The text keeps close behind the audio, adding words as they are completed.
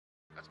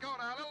Let's go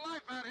now, a little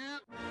life out here.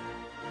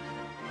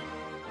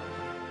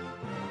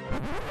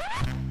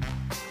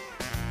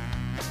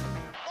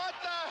 What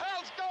the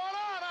hell's going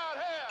on out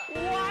here?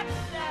 What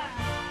the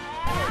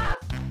F?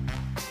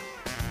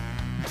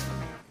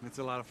 It's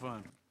a lot of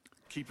fun.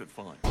 Keep it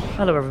fun.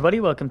 Hello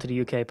everybody, welcome to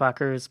the UK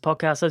Packers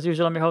podcast. As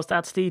usual, I'm your host,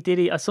 Steve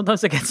Diddy.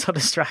 Sometimes I get so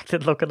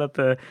distracted looking at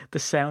the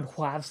sound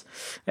whavs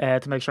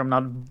to make sure I'm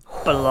not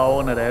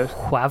blowing it out.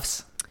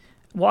 Whavs.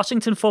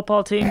 Washington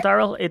football team,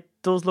 Daryl, it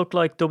does look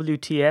like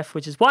WTF,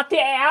 which is what the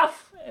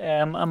F?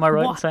 Am I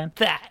right in saying?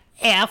 The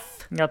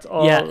F? That's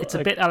all. Yeah, it's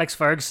a bit Alex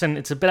Ferguson.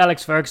 It's a bit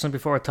Alex Ferguson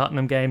before a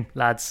Tottenham game,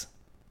 lads.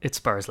 It's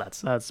Spurs,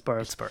 lads. That's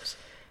Spurs. It's Spurs.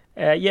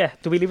 Yeah,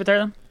 do we leave it there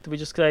then? Do we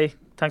just say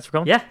thanks for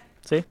coming? Yeah.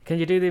 See? Can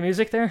you do the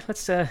music there?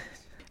 Let's. No,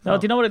 do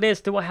you know what it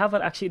is? Do I have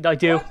it? Actually, I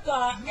do. What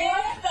the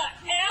F?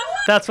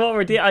 That's what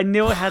we're doing. I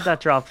knew I had that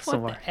drop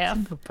somewhere. the F?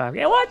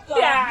 Yeah, what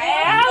the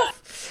F?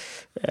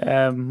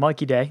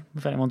 Mikey Day,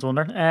 if anyone's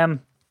wondering.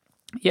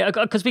 Yeah,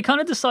 because we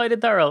kind of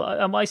decided,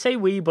 Daryl, I say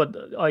we, but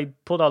I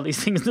put all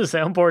these things in the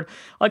soundboard.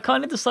 I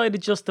kind of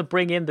decided just to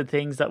bring in the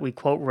things that we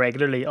quote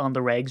regularly on the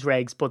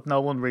regs, but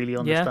no one really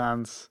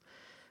understands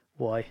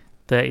why.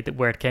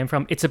 Where it came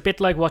from. It's a bit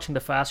like watching the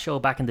Fast Show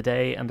back in the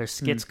day, and there's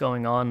skits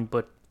going on,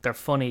 but they're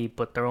funny,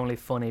 but they're only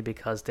funny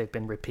because they've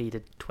been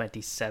repeated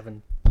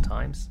 27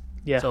 times.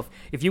 Yeah. So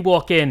if you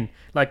walk in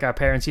like our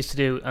parents used to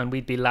do, and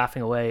we'd be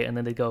laughing away, and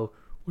then they'd go,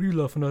 "What are you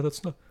laughing at?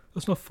 That's not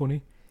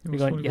funny." You're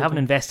going, you haven't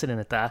invested in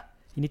it, Dad.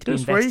 You need to be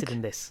invested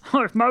in this.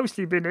 I've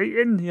mostly been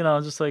eating,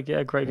 just like,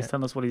 Greg is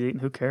telling us what he's eating.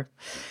 Who cares?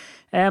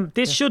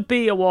 This should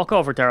be a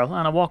walkover, Daryl,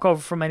 and a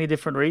walkover for many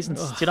different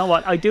reasons. Do you know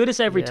what? I do this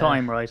every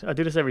time, right? I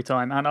do this every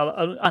time, and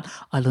I'll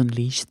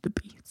unleash the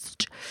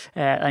beast,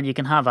 and you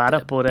can have at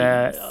it. But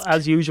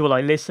as usual,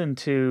 I listen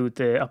to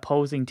the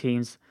opposing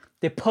teams'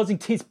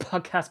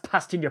 podcast,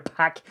 Passed in Your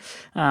Pack,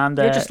 and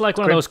you're just like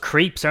one of those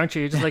creeps, aren't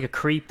you? You're just like a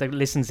creep that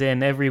listens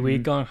in every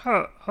week, going,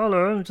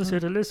 "Hello, I'm just here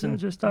to listen."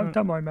 Just don't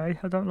worry, mate.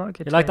 I don't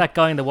like it. You're like that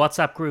guy in the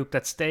WhatsApp group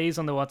that stays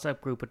on the WhatsApp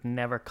group but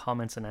never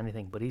comments on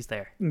anything, but he's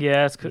there.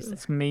 Yeah,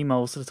 it's me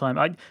most of the time.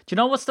 Do you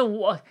know what's the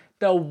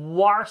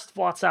worst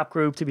WhatsApp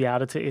group to be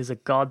added to is a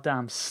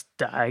goddamn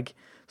stag.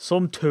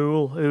 Some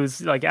tool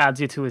who's like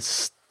adds you to his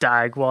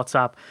stag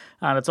WhatsApp,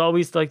 and it's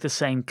always like the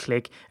same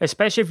clique,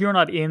 especially if you're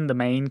not in the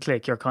main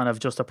clique. You're kind of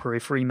just a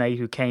periphery mate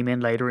who came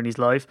in later in his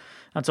life,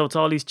 and so it's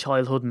all these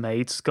childhood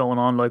mates going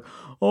on like,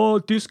 "Oh,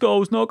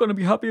 Disco's not going to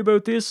be happy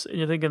about this," and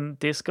you're thinking,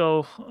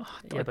 Disco,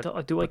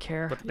 do I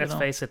care? But let's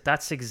face it,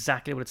 that's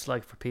exactly what it's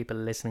like for people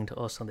listening to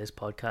us on this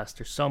podcast.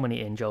 There's so many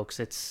in jokes.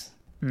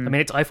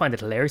 I find it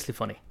hilariously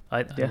funny.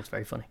 I think it's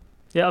very funny.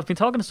 Yeah, I've been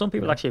talking to some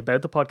people actually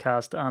about the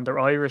podcast, and they're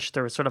Irish,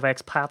 they're sort of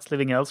expats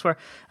living elsewhere,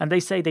 and they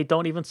say they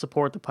don't even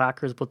support the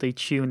Packers, but they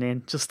tune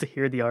in just to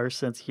hear the Irish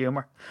sense of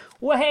humour.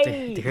 To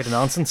hear the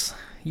nonsense.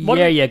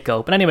 You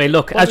go. But anyway,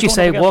 look, as you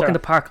say, walk in the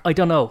park, I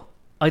don't know.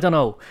 I'd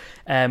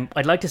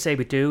like to say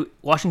we do.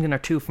 Washington are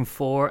 2 from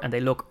 4, and they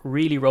look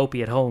really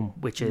ropey at home,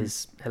 which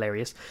is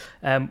hilarious.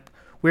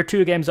 We're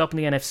 2 games up in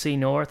the NFC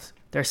North.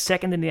 They're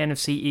second in the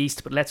NFC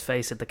East, but let's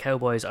face it, the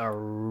Cowboys are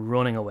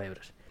running away with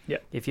it. Yeah.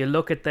 If you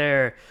look at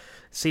their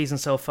season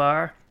so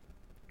far,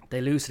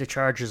 they lose to the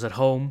Chargers at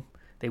home.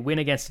 They win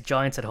against the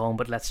Giants at home,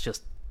 but let's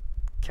just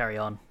carry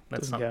on.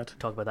 Let's not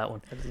talk about that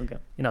one. It doesn't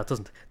count. It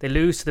doesn't. They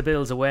lose to the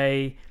Bills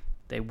away.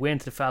 They win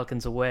to the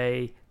Falcons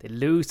away. They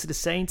lose to the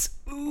Saints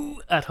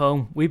at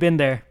home. We've been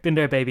there,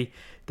 baby.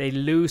 They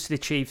lose to the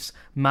Chiefs.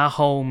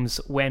 Mahomes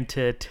went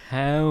to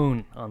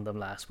town on them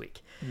last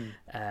week.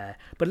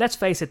 But let's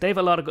face it, they've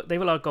a lot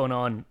going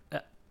on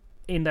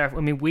in there.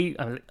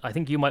 I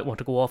think you might want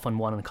to go off on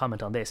one and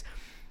comment on this.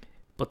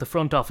 But the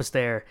front office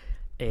there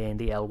in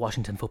the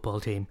Washington football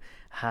team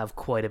have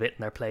quite a bit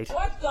in their plate.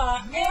 What the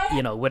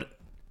hell?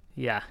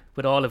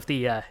 With all of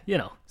the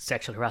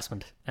sexual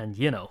harassment and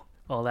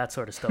all that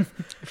sort of stuff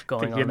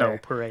going on there.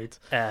 Parades.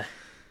 But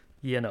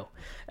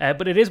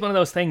it is one of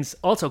those things.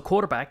 Also,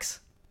 quarterbacks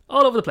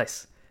all over the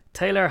place.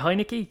 Taylor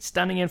Heineke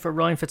standing in for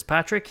Ryan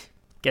Fitzpatrick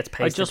gets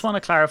pasted. I just want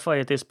to clarify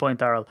at this point,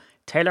 Daryl.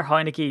 Taylor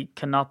Heineke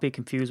cannot be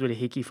confused with a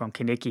hickey from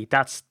Kinnicky.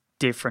 That's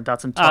different.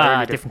 That's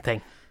entirely different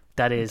thing.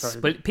 That is.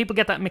 But people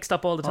get that mixed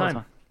up all the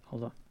time.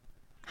 Hold on.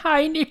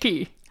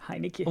 Heineke.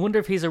 Heineke. I wonder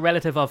if he's a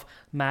relative of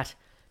Matt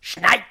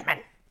Schneidman.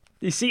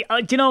 You see,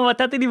 do you know what?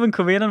 That didn't even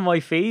come in on my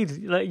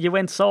feed. Like, you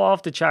went so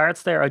off the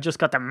charts there. I just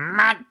got the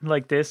man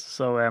like this.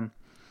 So,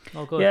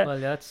 oh, good. Yeah. Well,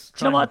 let's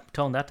Do you know what?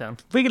 Tone that down.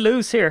 We could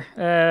lose here.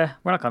 We're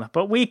not gonna,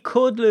 but we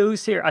could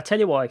lose here. I'll tell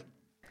you why.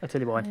 All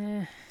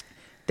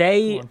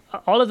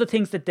of the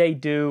things that they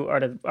do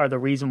are the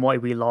reason why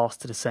we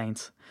lost to the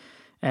Saints.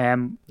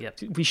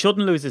 We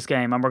shouldn't lose this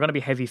game, and we're going to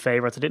be heavy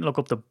favourites. I didn't look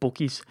up the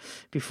bookies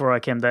before I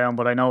came down,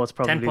 but I know it's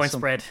probably 10-point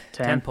spread.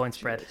 10-point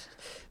spread.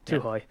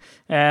 Too high.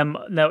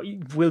 Now,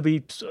 will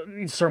be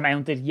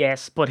surmounted,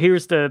 yes, but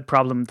here's the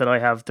problem that I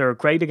have. They're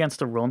great against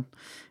the run.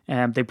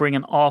 They bring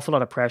an awful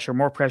lot of pressure,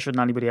 more pressure than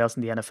anybody else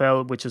in the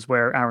NFL, which is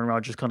where Aaron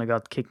Rodgers kind of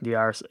got kicked in the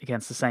arse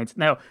against the Saints.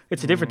 Now,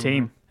 it's a different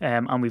team,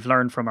 and we've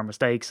learned from our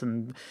mistakes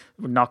and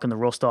knocking the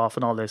rust off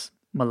and all this.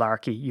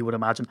 malarkey, you would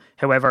imagine.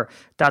 However,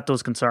 that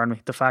does concern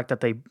me. The fact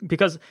that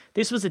because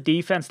this was a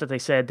defense that they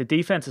said the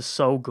defense is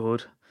so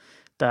good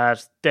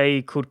that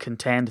they could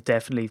contend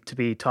definitely to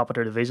be top of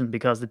their division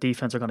because the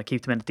defense are going to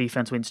keep them in. The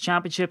defense wins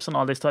championships and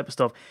all this type of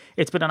stuff.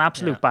 It's been an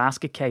absolute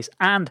basket case.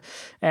 And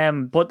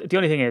but the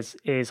only thing is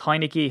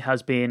Heineke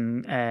has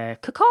been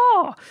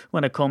caca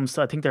when it comes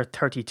to, I think they're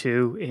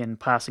 32 in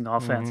passing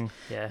offense.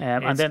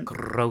 And and then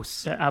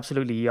gross.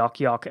 absolutely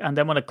yuck. And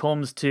then when it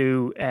comes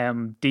to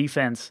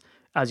defense,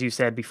 as you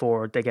said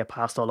before, they get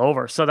passed all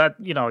over. So that,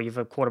 you have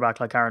a quarterback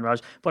like Aaron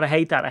Rodgers. But I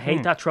hate that. I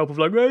hate that trope of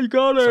like, well, you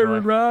got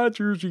Aaron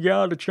Rodgers, you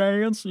got a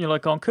chance. And you're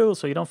like, oh, cool.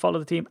 So you don't follow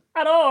the team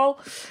at all.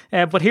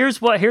 But here's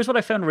what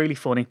I found really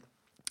funny.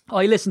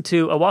 I listened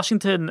to a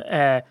Washington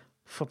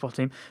football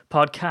team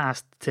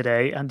podcast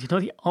today. And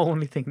the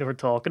only thing they were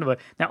talking about.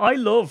 Now, I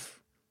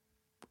love,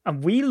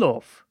 and we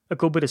love, a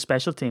good bit of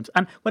special teams.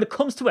 And when it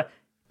comes to a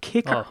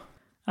kicker...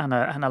 And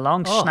a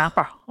long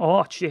snapper.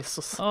 Oh,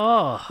 Jesus.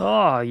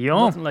 Yum.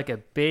 Nothing like a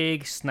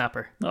big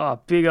snapper. Oh,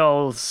 big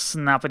old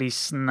snappity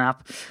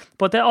snap.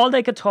 But all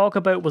they could talk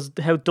about was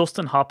how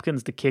Dustin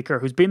Hopkins, the kicker,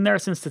 who's been there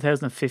since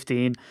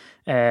 2015,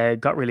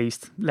 got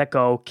released, let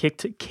go,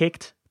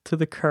 kicked to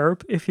the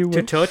curb, if you will.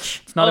 To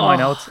touch. It's not in my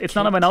notes. It's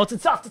not in my notes.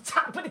 It's off the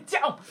top of the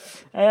down.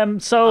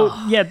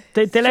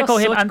 They let go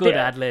him. Such good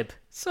ad-lib.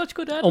 Such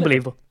good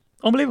ad-lib.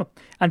 Unbelievable.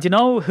 And do you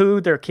know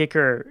who their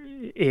kicker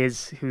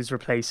is who's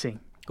replacing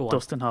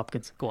Dustin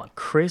Hopkins? Go on.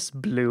 Chris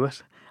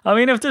Blewett. I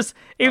mean, if there's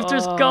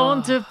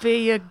going to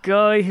be a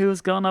guy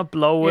who's gonna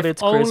blow it, it's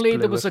Chris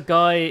Blewett.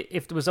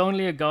 If there was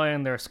only a guy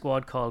in their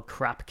squad called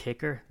Crap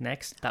Kicker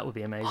next, that would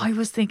be amazing. I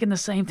was thinking the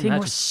same thing.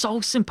 We're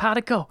so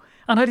simpatico,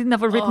 and I didn't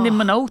have it written in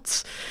my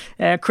notes.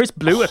 Chris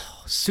Blewett.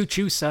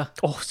 Suchusa.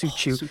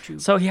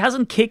 Suchu. So he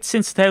hasn't kicked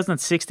since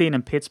 2016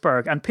 in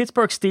Pittsburgh. And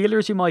Pittsburgh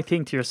Steelers, you might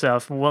think to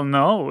yourself, well,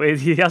 no,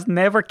 he has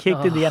never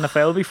kicked in the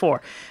NFL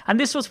before. And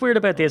this was weird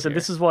about this, and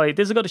this is going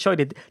to show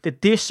you the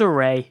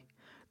disarray,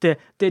 the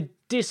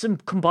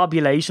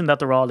discombobulation that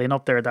they're all in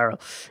up there,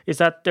 Daryl, is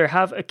that they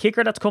have a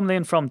kicker that's coming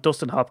in from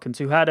Dustin Hopkins,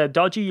 who had a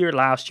dodgy year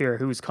last year,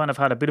 who's kind of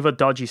had a bit of a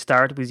dodgy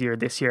start of his year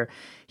this year.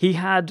 He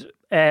had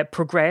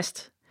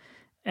progressed.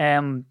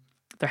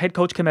 Their head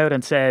coach came out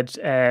and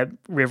said,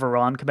 River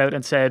Ron came out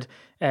and said,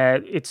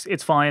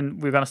 it's fine,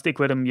 we're going to stick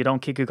with him, you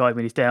don't kick a guy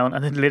when he's down.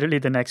 And then literally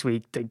the next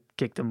week they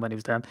kicked him when he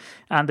was down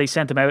and they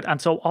sent him out.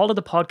 And so all of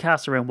the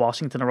podcasts around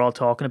Washington are all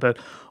talking about,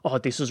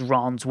 this is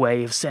Ron's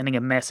way of sending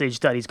a message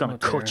that he's going to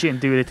cut you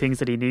and do the things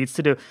that he needs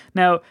to do.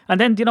 Now,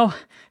 and then do you know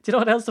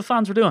what else the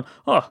fans were doing?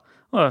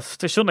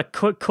 They shouldn't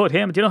have cut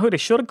him. Do you know who they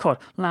should have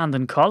cut?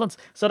 Landon Collins.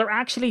 So they're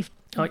actually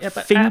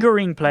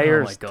fingering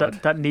players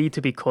that need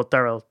to be cut,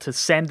 Daryl, to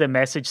send a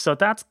message. So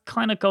that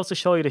kind of goes to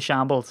show you the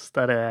shambles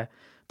that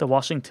the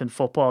Washington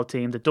football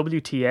team, the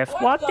WTF,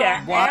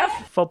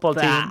 football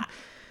team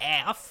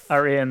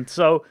are in.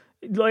 So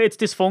it's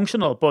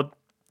dysfunctional, but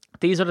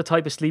these are the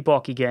type of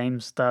sleepwalky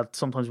games that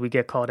sometimes we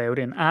get caught out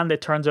in. And it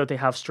turns out they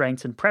have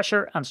strengths in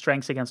pressure and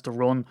strengths against the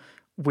run,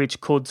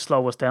 which could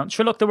slow us down.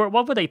 Sure, look,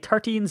 what were they,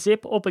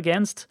 13-zip up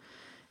against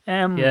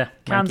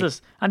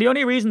Kansas? And the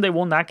only reason they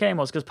won that game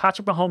was because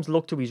Patrick Mahomes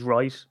looked to his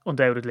right,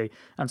 undoubtedly,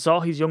 and saw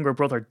his younger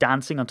brother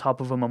dancing on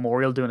top of a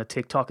memorial doing a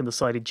TikTok and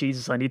decided,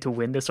 Jesus, I need to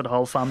win this or the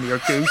whole family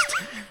are goosed.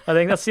 I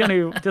think that's the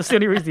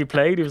only reason he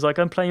played. He was like,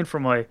 I'm playing for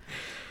my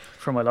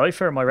life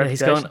here, my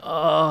reputation. He's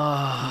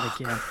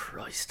going,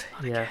 Christ,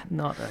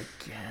 not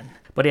again.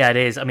 But yeah, it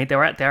is. I mean,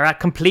 they're at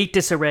complete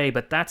disarray,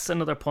 but that's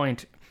another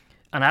point.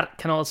 And that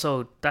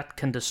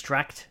can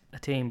distract a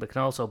team, but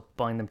can also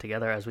bind them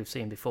together, as we've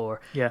seen before.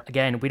 Yeah.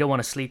 Again, we don't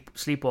want to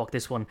sleepwalk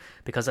this one,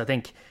 because I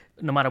think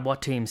no matter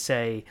what teams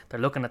say,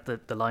 they're looking at the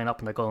lineup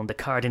and they're going, the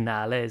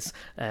Cardinals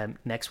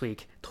next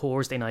week,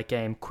 Thursday night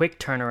game, quick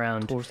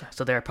turnaround. Thursday.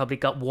 So they're probably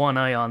got one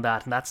eye on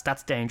that, and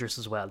that's dangerous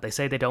as well. They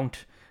say they don't,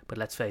 but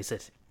let's face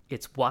it,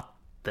 it's what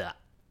the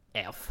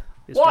F.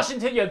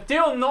 Washington, you're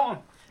doing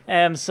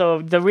nothing.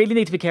 So they really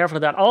need to be careful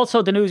of that.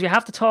 Also, the news, we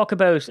have to talk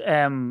about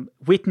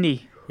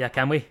Whitney. Yeah,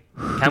 can we?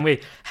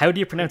 How do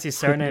you pronounce his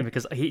surname?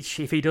 Because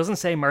if he doesn't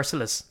say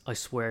Merciless, I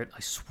swear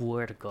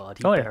to God,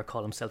 he better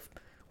call himself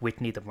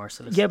Whitney the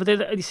Merciless. Yeah, but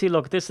you see,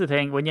 look, this is the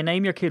thing. When you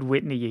name your kid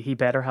Whitney, he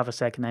better have a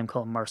second name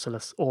called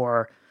Merciless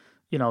or,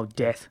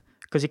 Death.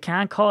 Because you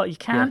can't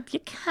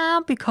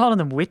be calling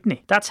him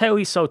Whitney. That's how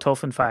he's so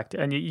tough, in fact.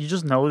 And you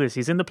just know this.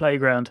 He's in the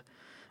playground,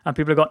 and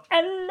people are going,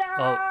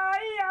 hello.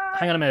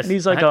 Hang on a minute. And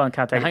he's like, can't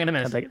take it. Hang on a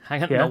minute.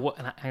 Hang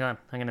on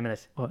a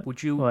minute. What?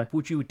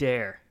 Would you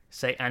dare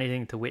say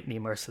anything to Whitney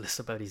Merciless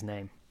about his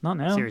name? Not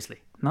now.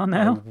 Seriously. Not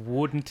now. I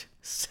wouldn't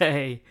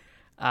say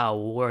a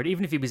word.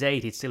 Even if he was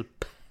 8, he'd still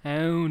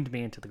pound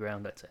me into the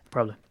ground, I'd say.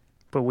 Probably.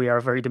 But we are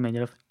very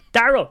diminutive.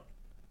 Daryl,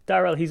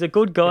 he's a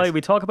good guy. Yes.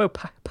 We talk about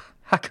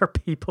hacker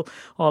people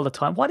all the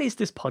time. What is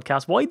this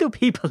podcast? Why do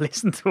people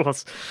listen to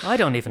us? I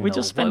don't even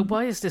know.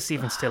 Why is this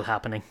even still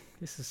happening?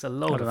 This is a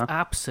load of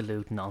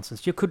absolute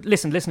nonsense. You could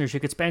listeners, you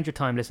could spend your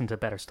time listening to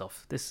better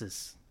stuff. This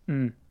is...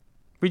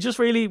 We just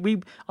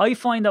really, I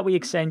find that we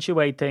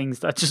accentuate things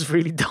that just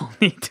really don't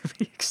need to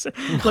be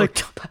accentuated.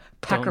 Like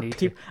Packer need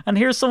to. people. And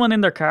here's someone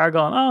in their car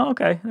going, "Oh,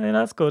 okay, yeah,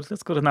 that's good.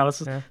 That's good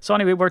analysis." Yeah. So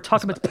anyway, we're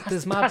talking about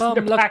Does my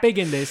passenger bum look pack- big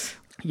in this?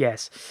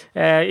 Yes,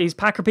 he's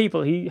Packer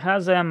people. He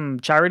has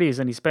charities,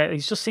 and he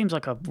just seems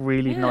like a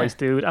really nice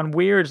dude and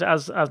weird,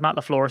 as Matt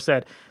LaFleur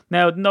said.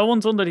 Now, no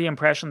one's under the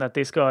impression that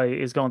this guy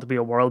is going to be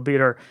a world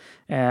beater.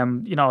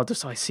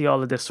 Just I see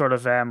all of this sort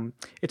of.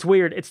 It's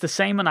weird. It's the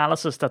same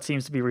analysis that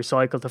seems to be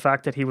recycled. The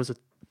fact that he was a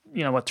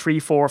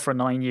 3-4 for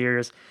 9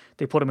 years.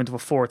 They put him into a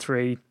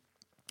 4-3.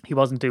 He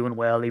wasn't doing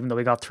well, even though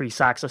he got 3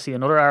 sacks. I see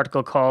another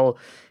article call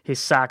his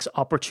sacks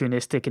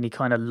opportunistic, and he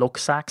kind of luck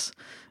sacks,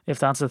 if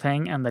that's the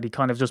thing, and that he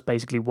kind of just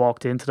basically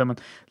walked into them.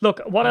 And look,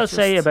 what I'll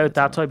say about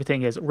that type of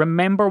thing is,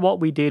 remember what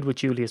we did with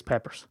Julius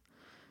Peppers.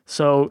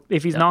 So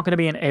if he's not going to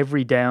be an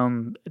every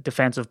down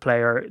defensive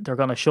player, they're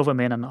going to shove him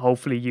in and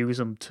hopefully use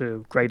him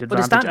to great But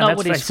advantage. is that And not let's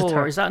what he's face it,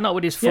 for? Is that not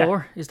what he's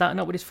for? Is that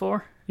not what he's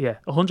for? Yeah,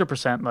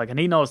 100%. Like, and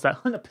he knows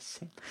that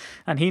 100%,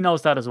 and he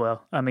knows that as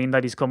well. I mean,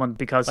 that he's coming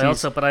because I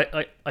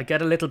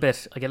get a little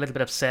bit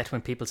upset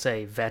when people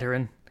say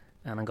veteran,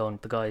 and I'm going,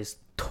 the guy's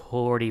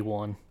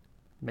 31.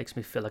 Makes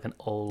me feel like an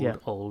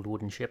old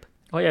wooden ship.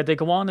 Oh yeah, they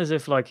go on as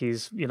if like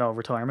he's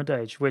retirement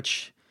age,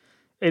 which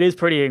it is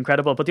pretty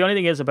incredible. But the only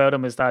thing is about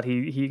him is that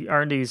he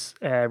earned his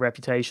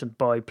reputation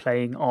by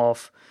playing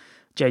off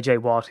JJ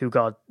Watt, who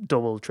got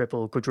double,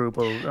 triple,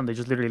 quadruple, and they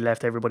just literally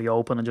left everybody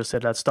open and just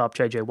said, let's stop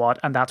JJ Watt.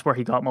 And that's where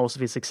he got most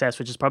of his success,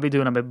 which is probably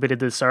doing him a bit of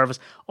disservice.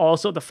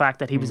 Also, the fact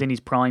that he was in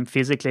his prime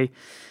physically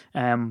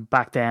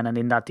back then, and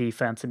in that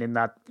defense, and in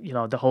that,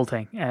 the whole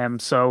thing.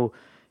 So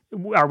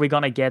are we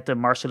going to get the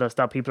merciless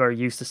that people are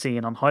used to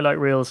seeing on highlight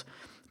reels?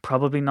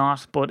 Probably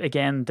not. But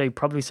again, they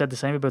probably said the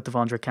same about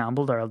Devondre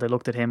Campbell there. They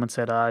looked at him and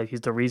said,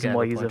 he's the reason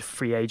why he's a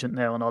free agent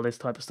now and all this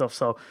type of stuff.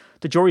 So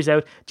the jury's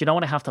out. Do you know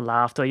what I have to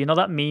laugh though? You know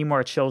that meme where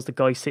it shows the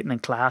guy sitting in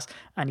class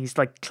and he's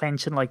like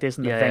clenching like this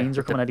and the veins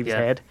are coming out of his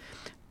head?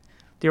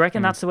 Do you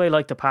reckon that's the way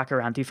like the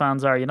Packer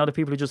anti-fans are? The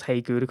people who just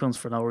hate Gutekunst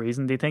for no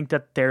reason. Do you think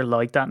that they're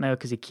like that now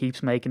because he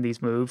keeps making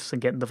these moves and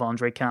getting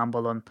Devondre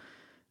Campbell and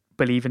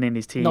believing in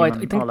his team all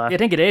that? I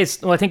think it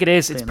is. No, I think it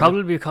is. It's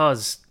probably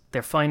because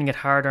they're finding it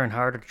harder and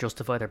harder to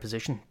justify their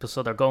position.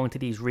 So they're going to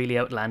these really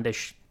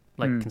outlandish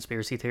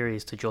conspiracy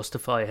theories to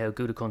justify how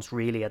Gutekunst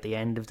really, at the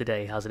end of the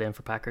day, has it in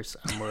for Packers,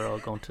 and we're all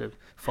going to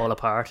fall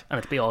apart, and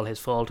it'll be all his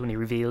fault when he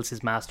reveals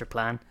his master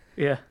plan.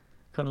 Yeah,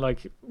 kind of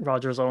like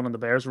Rodgers owning the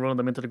Bears, running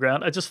them into the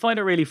ground. I just find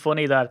it really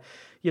funny that,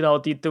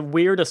 the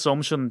weird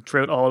assumption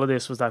throughout all of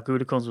this was that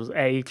Gutekunst was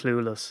A,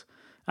 clueless,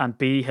 and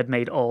B, had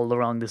made all the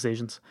wrong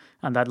decisions,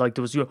 and that like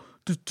there was the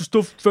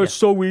stuff that's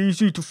so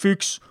easy to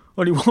fix.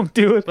 And he won't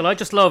do it. Well, I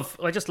just love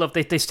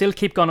they still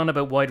keep going on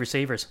about wide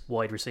receivers.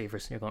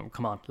 You're going,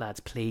 come on, lads,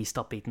 please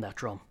stop beating that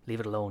drum.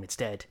 Leave it alone. It's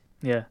dead.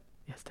 Yeah,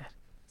 it's dead.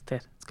 It's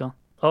dead. It's gone.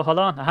 Oh, hold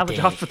on. I have a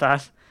drop for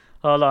that.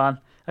 Hold on.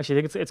 Actually,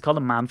 I think it's called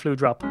a man flu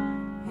drop.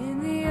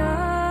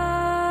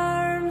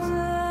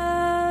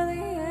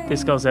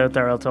 This goes out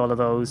there to all of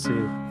those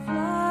who...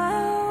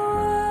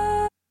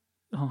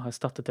 Oh, I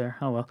stopped it there.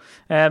 Oh well.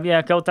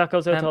 That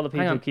goes out to all the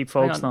people who keep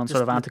focusing on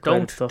sort of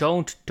antiquated stuff.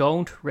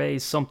 Don't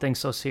raise something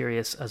so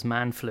serious as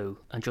man flu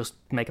and just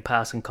make a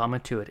passing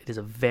comment to it. It is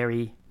a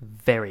very,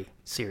 very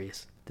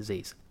serious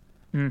disease.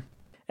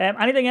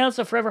 Anything else?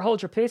 So forever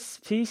hold your peace.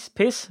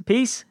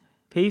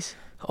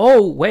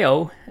 Oh,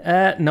 wayo.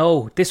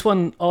 No, this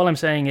one, all I'm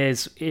saying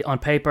is, on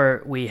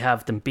paper, we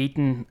have them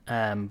beaten,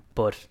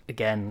 but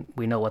again,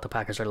 we know what the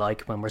Packers are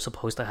like when we're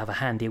supposed to have a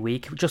handy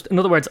week. Just, in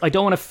other words, I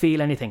don't want to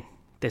feel anything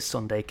this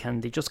Sunday.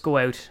 Can they just go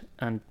out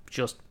and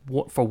just,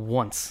 for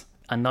once,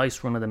 a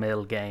nice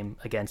run-of-the-mill game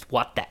against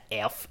what the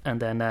F, and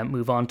then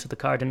move on to the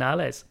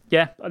Cardinals?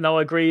 Yeah, no,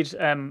 agreed.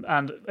 And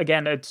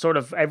again, it's sort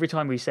of, every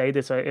time we say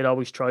this, it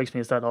always strikes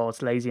me as that,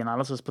 it's lazy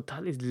analysis, but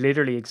that is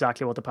literally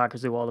exactly what the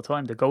Packers do all the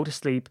time. They go to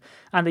sleep,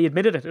 and they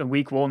admitted it in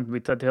week one. We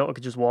thought they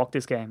could just walk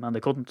this game, and they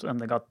couldn't, and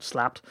they got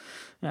slapped.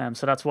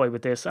 So that's why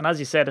with this. And as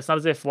you said, it's not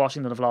as if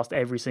Washington have lost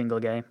every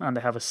single game, and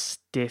they have a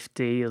stiff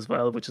D as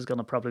well, which is going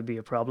to probably be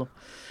a problem.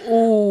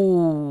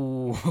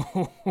 Ooh.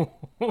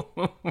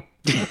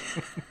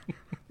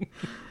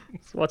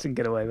 So what can you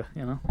get away with,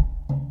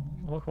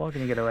 What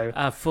can you get away with?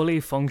 A fully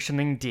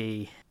functioning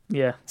D.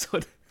 Yeah,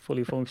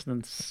 fully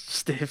functioning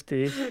stiff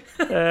D.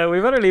 We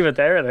better leave it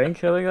there, I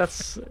think.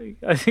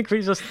 I think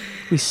we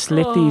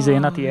slip these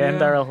in at the end,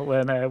 Daryl,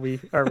 when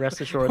we are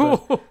rest assured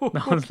that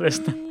no one's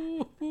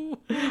listening.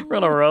 We're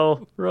on a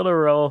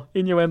roll.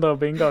 Innuendo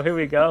bingo, here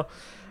we go.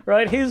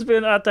 Right, he's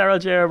been at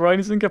Daryl J. O'Brien.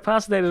 He's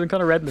incapacitated and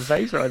kind of red in the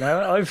face right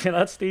now. I've been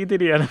at Steve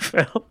Diddy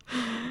NFL.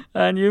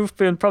 And you've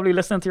been probably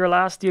listening to your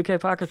last UK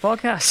Packers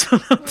podcast.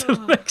 Until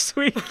next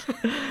week.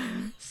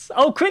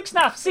 Oh, quick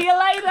snap. See you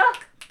later.